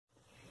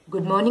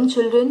Good morning,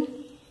 children.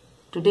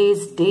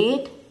 Today's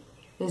date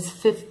is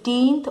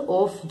 15th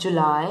of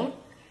July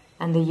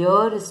and the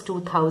year is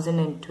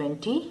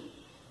 2020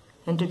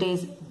 and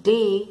today's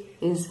day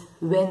is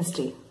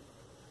Wednesday.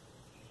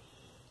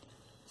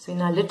 So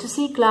in our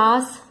literacy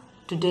class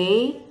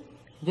today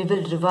we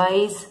will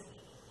revise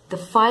the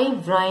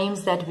 5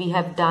 rhymes that we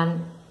have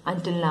done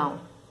until now.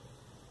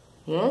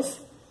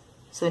 Yes,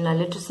 so in our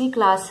literacy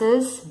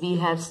classes we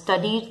have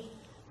studied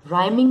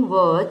rhyming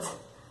words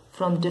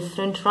from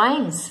different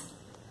rhymes.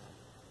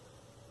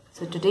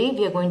 So today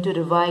we are going to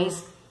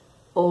revise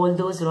all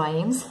those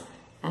rhymes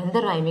and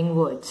the rhyming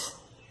words.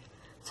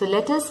 So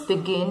let us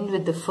begin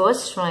with the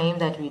first rhyme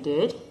that we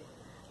did,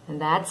 and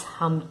that's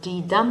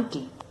Humpty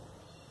Dumpty.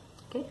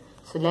 Okay,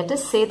 so let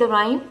us say the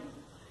rhyme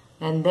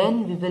and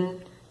then we will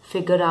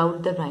figure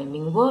out the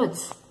rhyming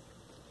words.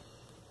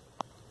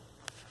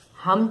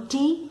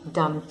 Humpty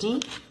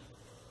Dumpty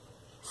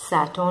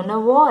sat on a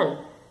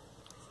wall.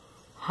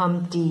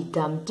 Humpty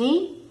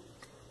Dumpty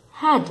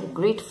had a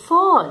great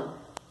fall.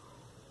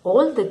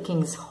 All the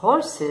king's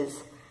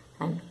horses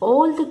and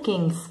all the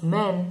king's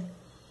men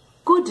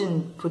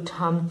couldn't put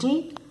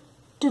Humpty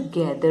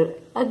together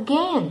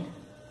again.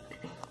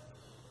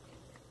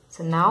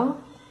 So now,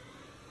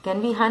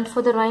 can we hunt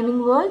for the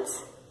rhyming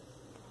words?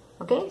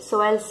 Okay,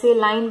 so I'll say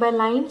line by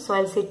line. So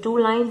I'll say 2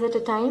 lines at a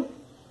time.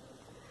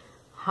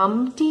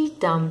 Humpty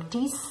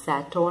Dumpty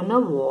sat on a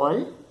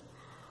wall.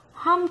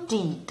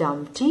 Humpty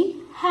Dumpty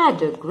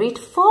had a great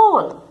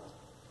fall.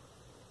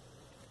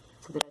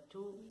 So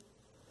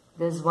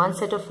there's one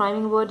set of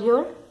rhyming word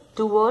here,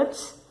 2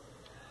 words.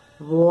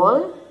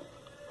 Wall,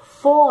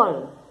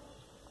 fall.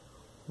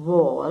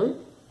 Wall,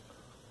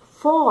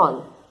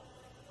 fall.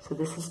 So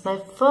this is my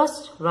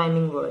first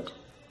rhyming word.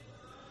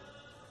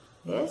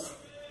 Yes.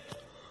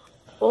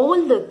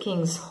 All the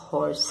king's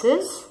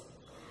horses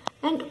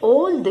and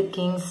all the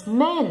king's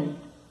men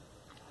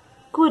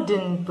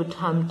couldn't put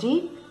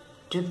Humpty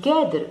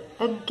together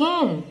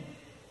again.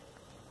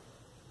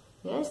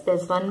 Yes,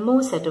 there's one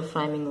more set of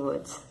rhyming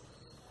words.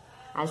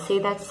 I'll say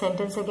that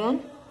sentence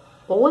again.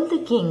 All the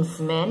king's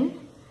men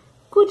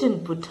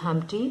couldn't put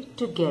Humpty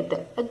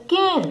together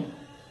again.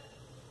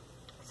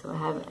 So I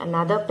have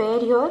another pair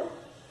here.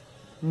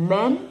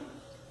 Men,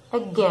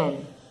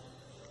 again.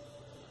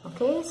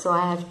 Okay, so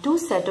I have 2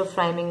 set of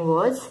rhyming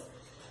words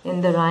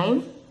in the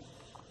rhyme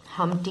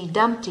Humpty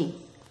Dumpty.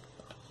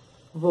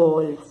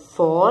 Wall,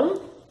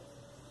 fall.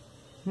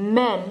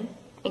 Men,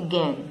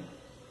 again.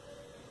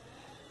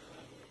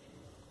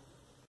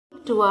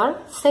 To our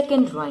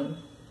second rhyme.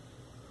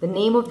 The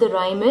name of the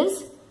rhyme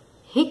is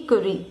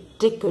Hickory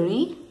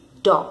Dickory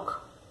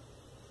Dock.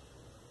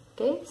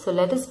 Okay, so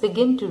let us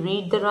begin to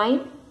read the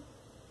rhyme.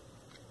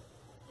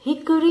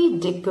 Hickory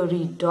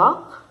Dickory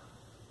Dock,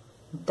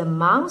 the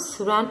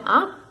mouse ran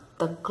up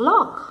the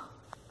clock.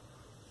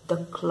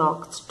 The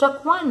clock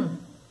struck 1.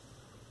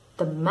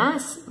 The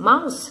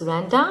mouse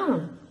ran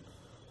down.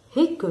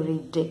 Hickory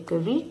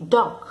Dickory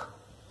Dock.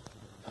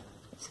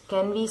 So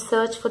can we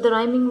search for the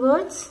rhyming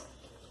words?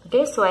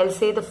 Okay, so I'll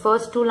say the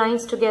first 2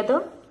 lines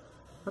together.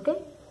 Okay,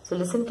 so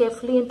listen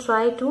carefully and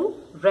try to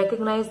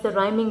recognize the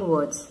rhyming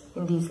words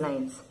in these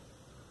lines.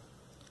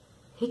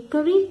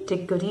 Hickory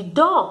Dickory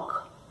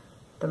Dock,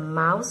 the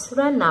mouse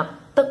ran up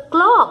the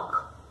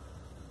clock.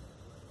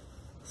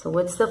 So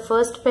what's the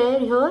first pair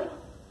here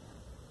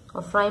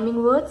of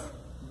rhyming words?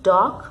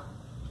 Dock,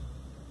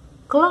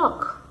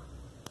 clock.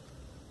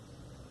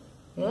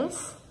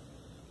 Yes.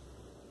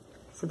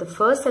 So the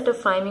first set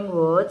of rhyming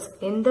words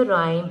in the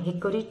rhyme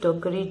Hickory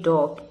Dickory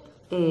Dock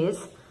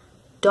is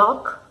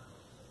dock,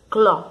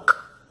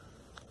 clock.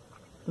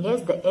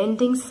 Yes, the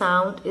ending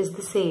sound is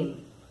the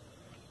same.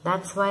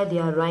 That's why they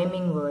are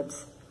rhyming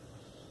words.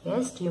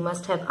 Yes, you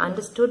must have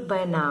understood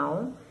by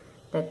now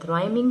that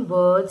rhyming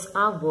words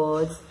are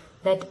words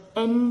that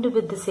end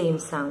with the same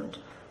sound.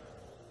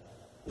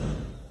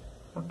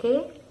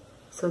 Okay,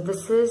 so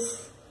this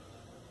is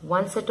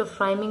one set of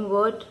rhyming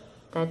word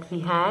that we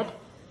had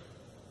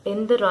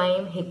in the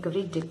rhyme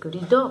Hickory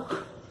Dickory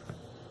Dock.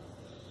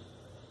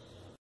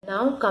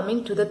 Now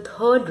coming to the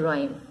third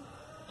rhyme.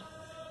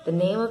 The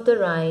name of the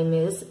rhyme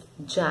is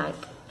Jack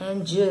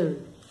and Jill.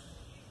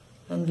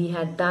 And we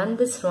had done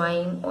this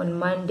rhyme on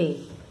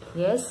Monday.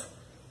 Yes,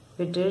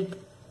 we did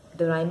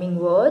the rhyming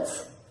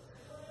words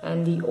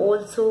and we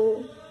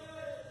also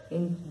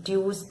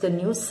introduced the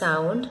new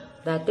sound,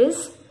 that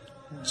is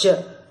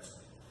J.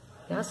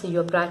 Yeah, so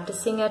you're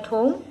practicing at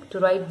home to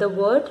write the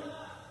word,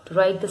 to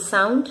write the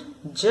sound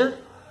J.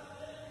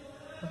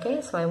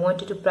 Okay, so I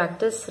want you to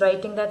practice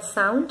writing that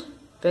sound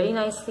very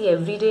nicely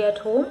every day at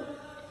home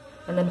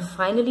and then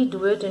finally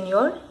do it in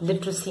your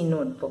literacy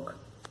notebook.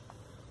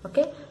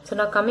 Okay, so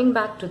now coming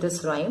back to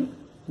this rhyme,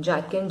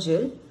 Jack and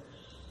Jill,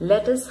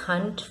 let us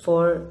hunt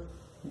for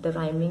the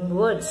rhyming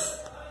words.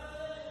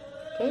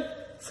 Okay,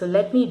 so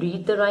let me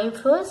read the rhyme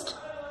first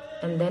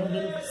and then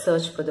we'll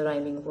search for the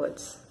rhyming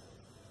words.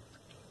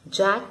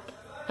 Jack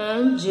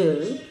and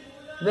Jill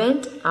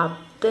went up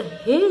the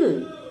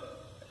hill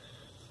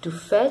to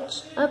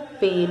fetch a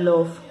pail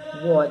of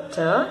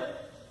water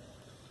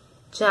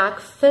Jack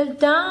fell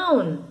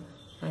down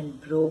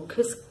and broke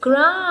his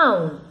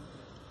crown,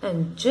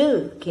 and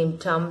Jill came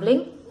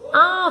tumbling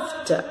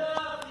after.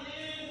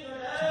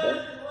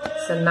 Okay?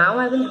 So now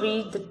I will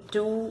read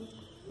the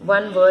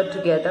one word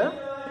together.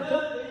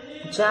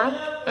 Okay? Jack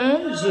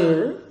and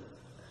Jill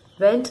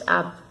went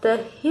up the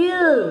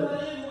hill.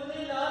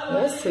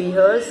 Yes, so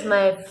here's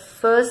my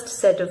first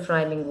set of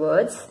rhyming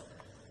words.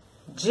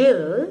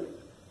 Jill,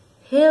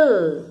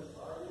 hill.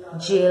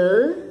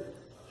 Jill,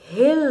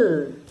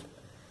 hill.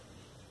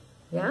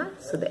 Yeah,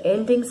 so the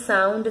ending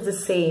sound is the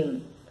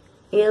same.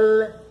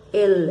 Ill,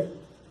 ill.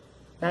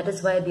 That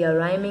is why they are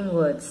rhyming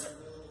words.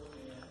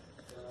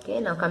 Okay,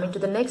 now coming to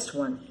the next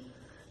one.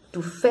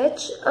 To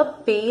fetch a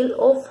pail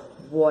of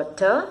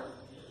water,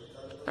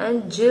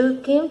 and Jill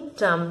came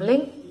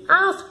tumbling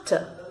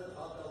after.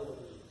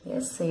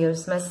 Yes, so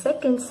here's my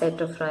second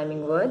set of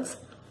rhyming words.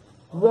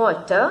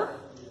 Water,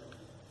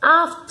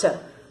 after.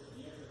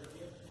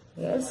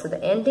 Yes, so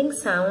the ending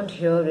sound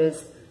here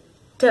is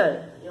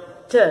ter,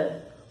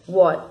 ter.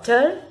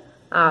 Water,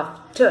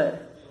 after.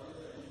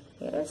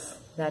 Yes,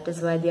 that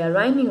is why they are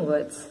rhyming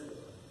words.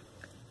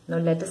 Now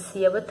let us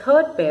see our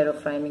third pair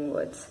of rhyming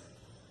words.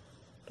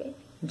 Okay.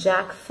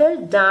 Jack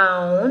fell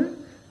down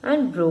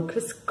and broke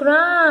his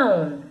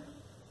crown.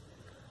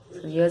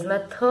 So here's my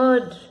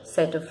third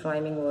set of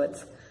rhyming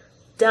words.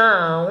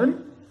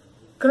 Down,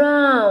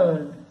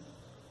 crown.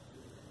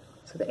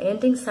 So the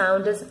ending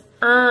sound is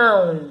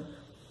own,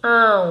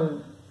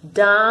 own.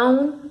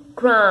 Down,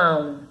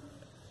 crown.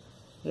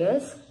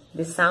 Yes,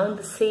 they sound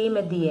the same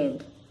at the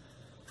end.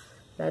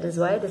 That is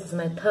why this is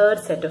my third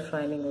set of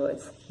rhyming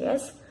words.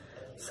 Yes.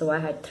 So I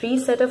had 3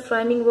 sets of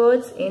rhyming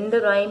words in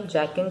the rhyme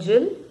Jack and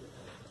Jill.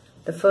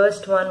 The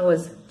first one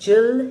was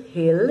Jill,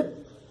 hill.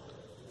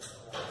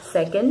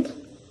 Second,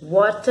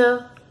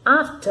 water,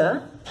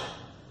 after.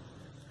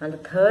 And the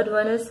third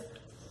one is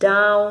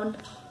down,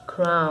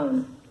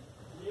 crown.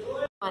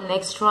 Our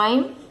next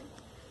rhyme.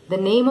 The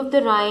name of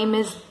the rhyme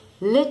is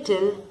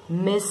Little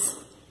Miss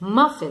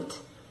Muffet.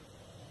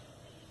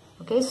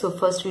 Okay, so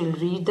first we will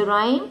read the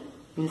rhyme.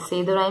 We will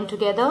say the rhyme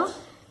together.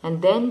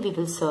 And then we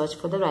will search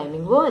for the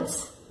rhyming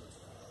words.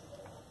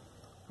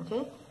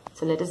 Okay,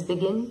 so let us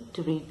begin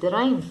to read the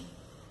rhyme.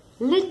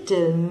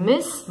 Little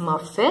Miss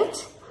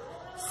Muffet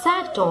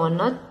sat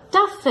on a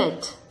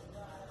tuffet,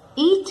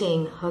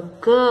 eating her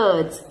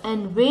curds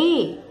and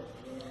whey.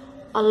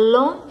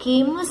 Along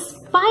came a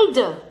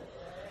spider,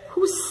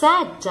 who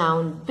sat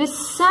down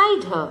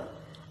beside her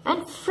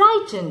and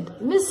frightened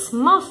Miss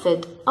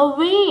Muffet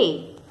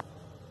away.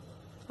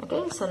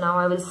 Okay, so now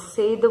I will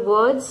say the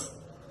words.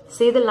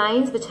 Say the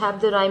lines which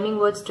have the rhyming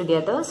words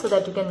together so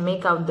that you can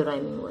make out the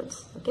rhyming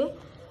words. Okay.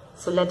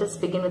 So let us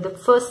begin with the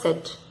first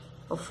set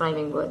of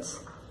rhyming words.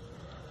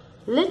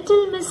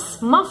 Little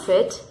Miss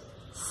Muffet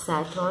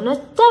sat on a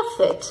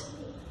tuffet.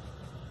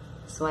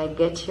 So I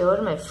get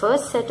here my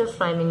first set of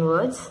rhyming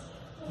words.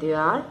 They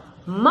are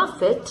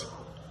Muffet,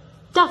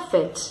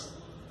 tuffet,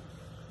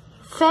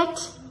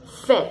 fet,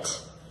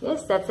 fet.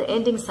 Yes, that's the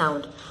ending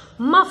sound.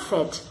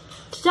 Muffet,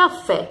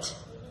 tuffet.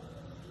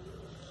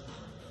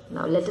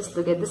 Now let us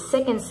look at the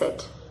second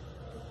set.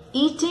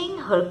 Eating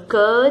her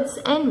curds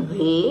and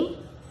whey,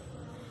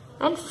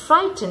 and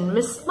frightened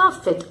Miss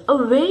Muffet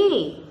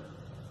away.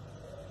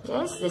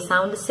 Yes, they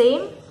sound the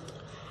same.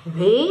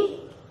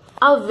 Way,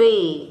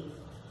 away.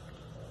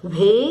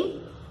 Way,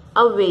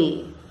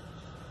 away.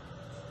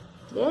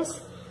 Yes.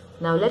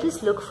 Now let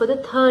us look for the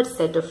third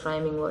set of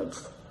rhyming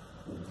words.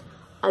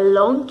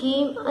 Along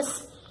came a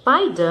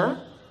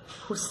spider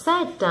who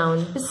sat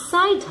down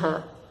beside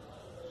her.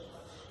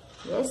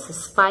 Yes, a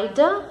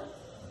spider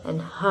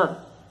and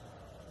her.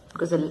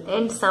 Because the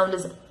end sound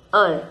is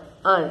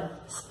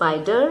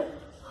spider,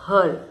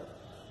 her.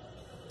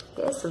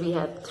 Okay, so we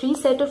have 3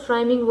 sets of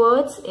rhyming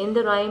words in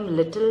the rhyme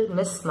Little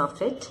Miss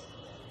Muffet.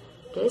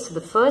 Okay, so the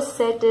first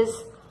set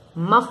is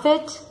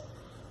Muffet,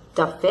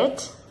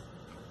 tuffet.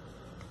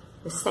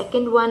 The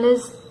second one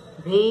is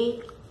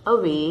way,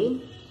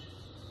 away.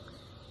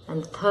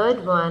 And the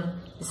third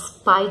one is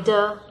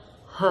spider,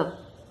 her.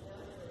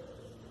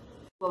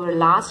 Our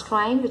last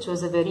rhyme, which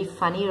was a very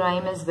funny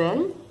rhyme as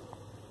well.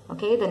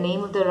 Okay, the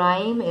name of the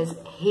rhyme is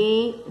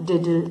Hey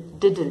Diddle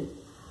Diddle.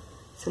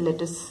 So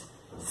let us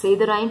say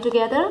the rhyme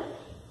together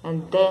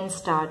and then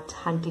start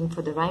hunting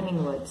for the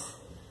rhyming words.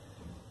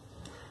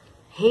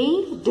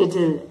 Hey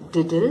diddle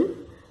diddle,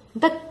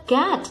 the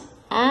cat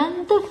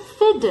and the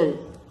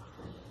fiddle.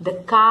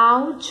 The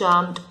cow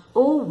jumped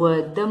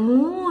over the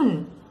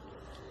moon.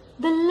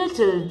 The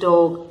little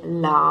dog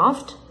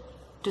laughed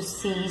to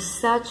see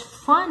such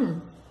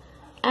fun,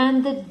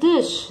 and the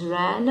dish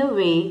ran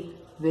away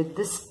with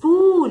the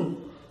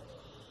spoon.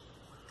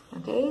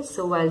 Okay,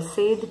 so I'll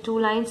say the 2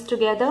 lines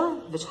together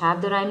which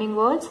have the rhyming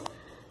words.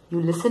 You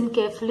listen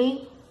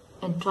carefully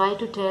and try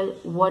to tell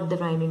what the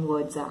rhyming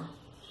words are.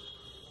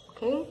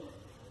 Okay,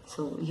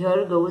 so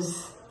here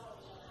goes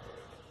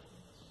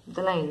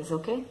the lines.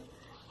 Okay,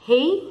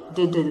 hey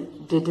diddle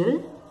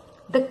diddle,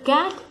 the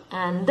cat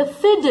and the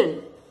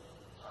fiddle.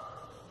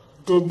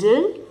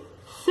 Diddle,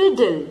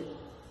 fiddle.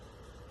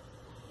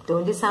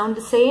 Don't they sound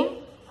the same?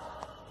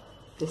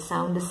 They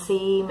sound the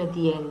same at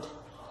the end.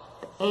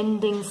 The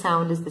ending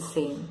sound is the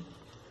same.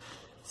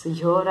 So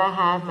here I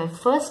have my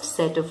first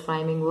set of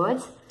rhyming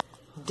words.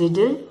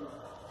 Diddle,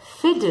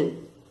 fiddle.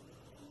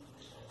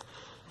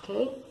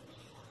 Okay.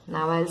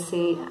 Now I'll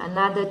say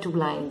another 2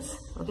 lines,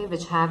 okay,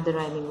 which have the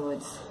rhyming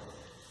words.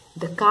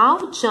 The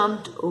cow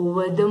jumped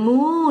over the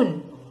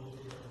moon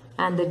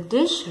and the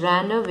dish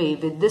ran away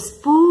with the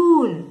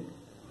spoon.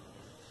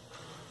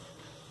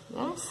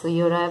 Yes, so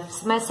here I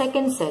have my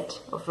second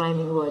set of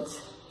rhyming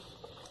words.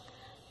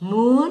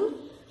 Moon,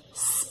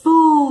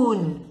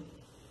 spoon.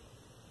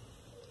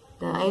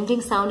 The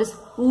ending sound is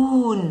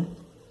oon,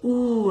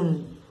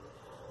 oon.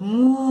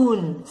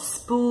 Moon,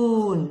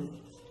 spoon.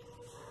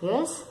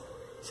 Yes?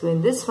 So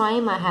in this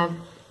rhyme I have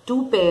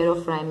 2 pair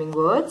of rhyming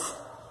words.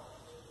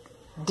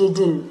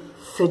 Diddle,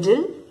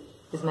 fiddle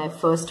is my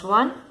first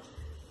one.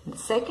 The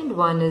second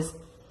one is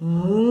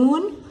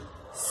moon,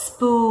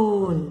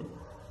 spoon.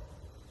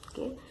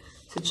 Okay.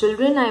 So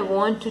children, I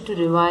want you to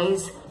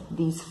revise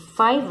these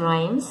 5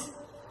 rhymes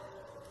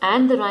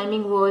and the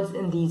rhyming words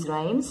in these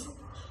rhymes.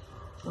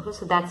 Okay,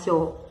 so that's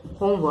your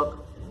homework.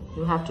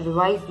 You have to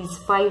revise these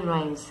 5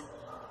 rhymes.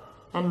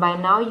 And by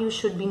now you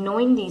should be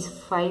knowing these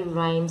 5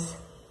 rhymes,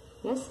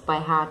 yes, by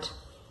heart.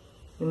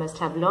 You must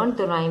have learned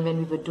the rhyme when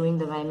we were doing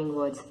the rhyming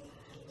words.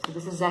 So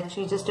this is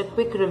actually just a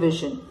quick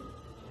revision,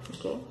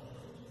 okay,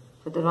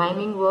 for the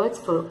rhyming words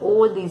for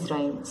all these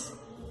rhymes.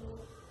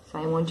 So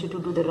I want you to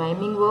do the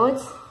rhyming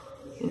words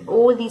in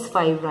all these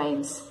 5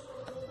 rhymes.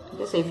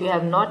 Okay, so if you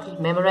have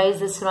not memorized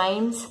these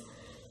rhymes,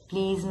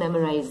 please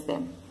memorize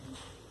them.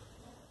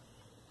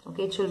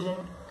 Okay, children,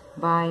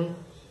 bye.